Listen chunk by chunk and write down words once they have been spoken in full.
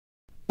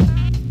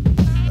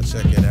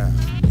Check it out.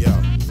 Yo,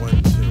 1,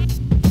 2.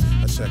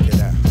 Now check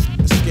it out.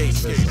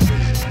 Escapism.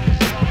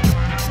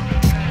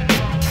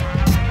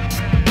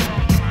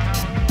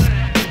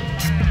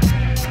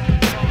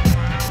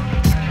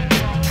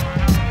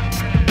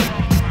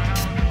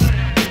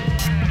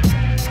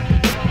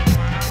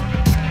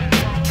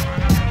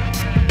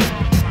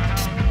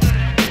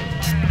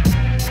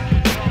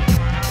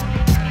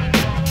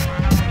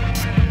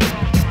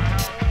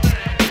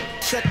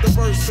 Check the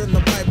verse in the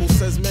Bible,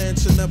 says man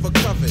should never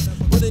covet.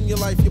 But in your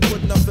life you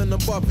put nothing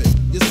above it.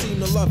 You seem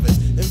to love it.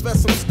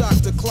 Invest some stock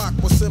to clock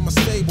what's in my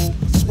stable.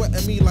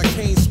 Sweating me like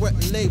Cain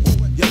sweating Abel.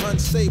 You're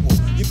unstable.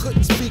 You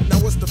couldn't speak, now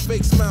what's the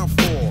fake smile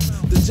for?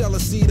 The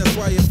jealousy, that's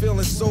why you're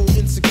feeling so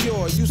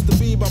insecure. Used to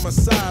be by my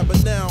side,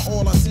 but now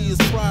all I see is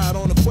pride.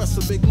 On a quest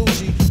for Big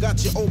Lucci,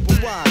 got you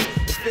open wide.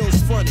 It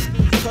feels funny,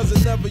 cause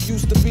it never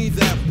used to be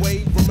that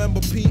way.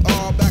 Remember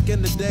PR back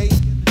in the day?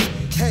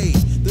 Hey,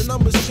 the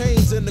numbers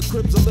changed and the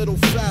crib's a little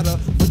fatter.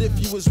 But if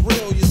you was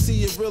real, you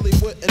see it really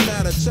wouldn't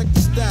matter. Check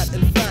the stat,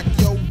 in fact,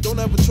 yo, don't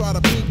ever try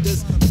to beat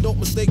this. Don't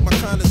mistake my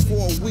kindness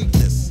for a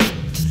weakness.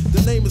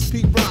 The name is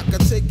Pete Rock, I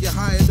take you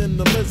higher than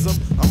the Lism.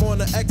 I'm on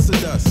the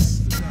Exodus.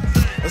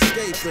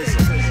 Escapism.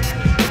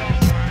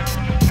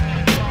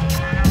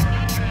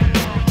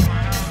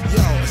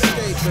 Yo,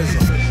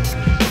 escapism.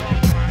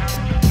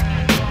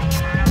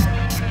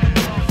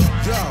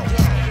 Yo,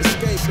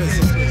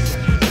 escapism.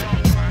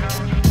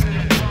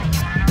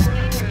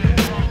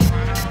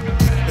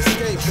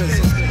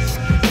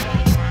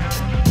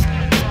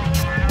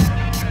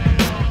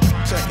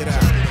 Check it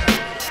out.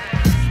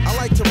 I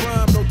like to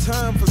rhyme, no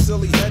time for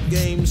silly head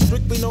games.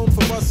 Strictly known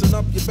for busting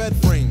up your bed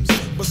frames.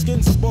 But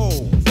skins are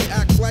bold, they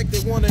act like they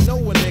wanna know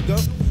a nigga.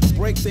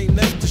 Break their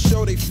neck to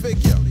show they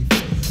figure.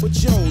 But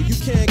yo, you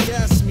can't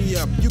gas me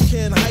up, you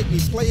can't hype me.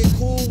 Play it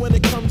cool when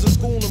it comes to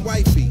school and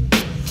wifey.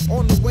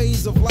 On the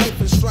ways of life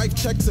and strife,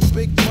 checks and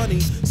big money.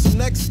 Some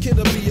next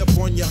kid'll be up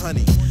on your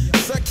honey.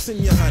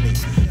 Sexing your honey,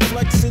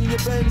 flexing your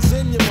Benz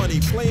and your money,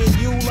 playing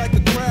you like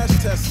a crash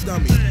test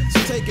dummy. So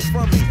take it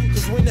from me,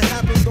 cause when it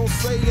happens, don't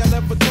say I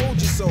never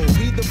told you so.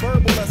 Read the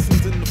verbal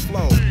lessons in the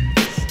flow.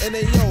 And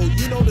hey yo,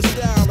 you know the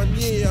style, and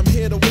yeah, I'm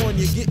here to warn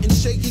you. Getting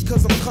shaky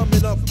cause I'm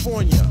coming up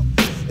on ya.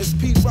 It's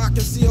Pete Rock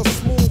and CL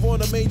Smooth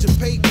on a major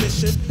paint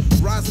mission.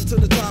 Rising to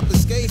the top,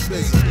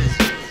 escapism.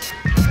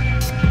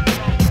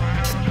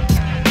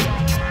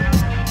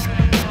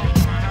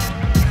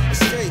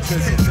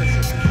 Escapism.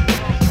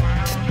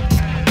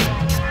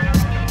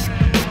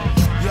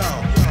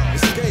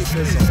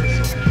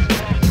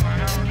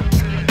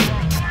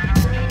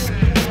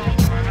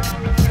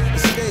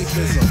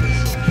 Escapism.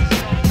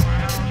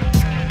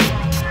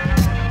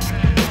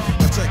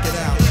 Now check it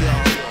out,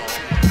 y'all.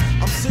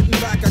 I'm sitting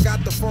back, I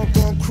got the funk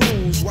on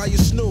cruise while you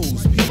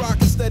snooze.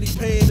 P-Rock is steady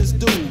paying his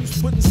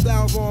dues, putting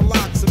styles on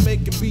locks and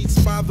making beats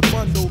by the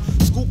bundle.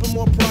 Scooping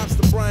more props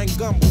to Brian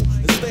Gumble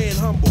and staying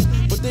humble.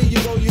 But there you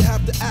go, you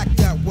have to act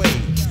that way.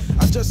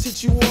 I just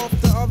hit you off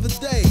the other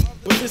day,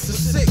 but this is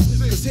sick,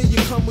 cause here you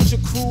come with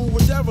your crew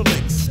with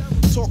derelicts.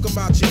 Talking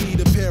about you need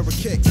a pair of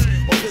kicks,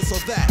 or this or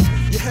that.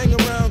 You hang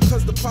around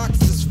cause the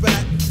pockets is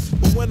fat,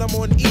 but when I'm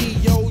on E,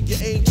 yo, you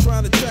ain't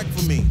trying to check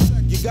for me.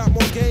 You got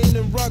more game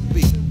than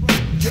rugby.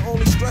 You're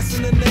only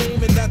stressing the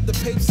name and that the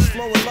papes is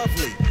flowing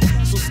lovely.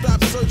 So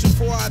stop searching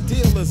for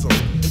idealism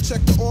and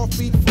check the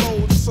offbeat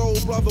flow, the soul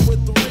brother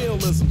with the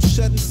realism.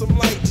 Shedding some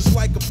light just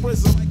like a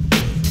prism.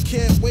 You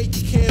can't wait,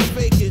 you can't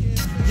fake it.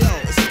 Yo,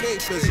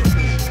 escapism.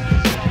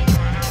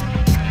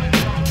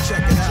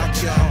 Check it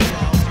out, y'all.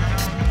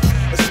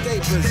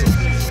 Escapism.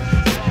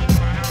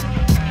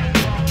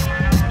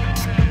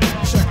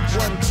 Check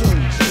 1, 2.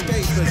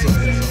 Escapism.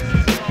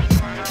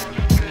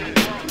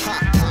 Ha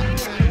ha.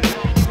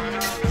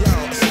 Yo,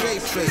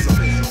 escapism.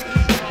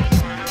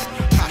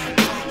 Ha ha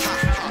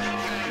ha.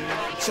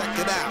 Check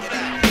it out.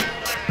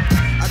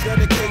 I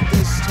dedicate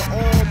this to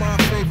all my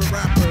favorite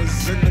rappers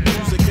in the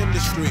music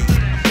industry.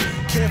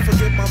 Can't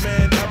forget my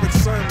man Eric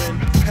Sermon,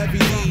 Heavy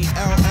D,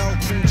 LL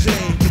Cool J,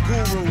 the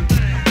Guru.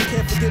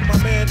 Can't forget my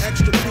man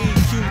Extra P,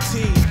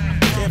 QT.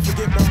 Can't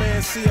forget my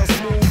man CL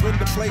Smooth in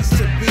the place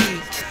to be.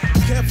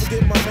 Can't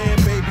forget my man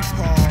Baby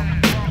Paul,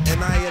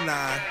 and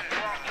I,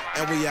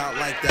 and we out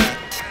like that.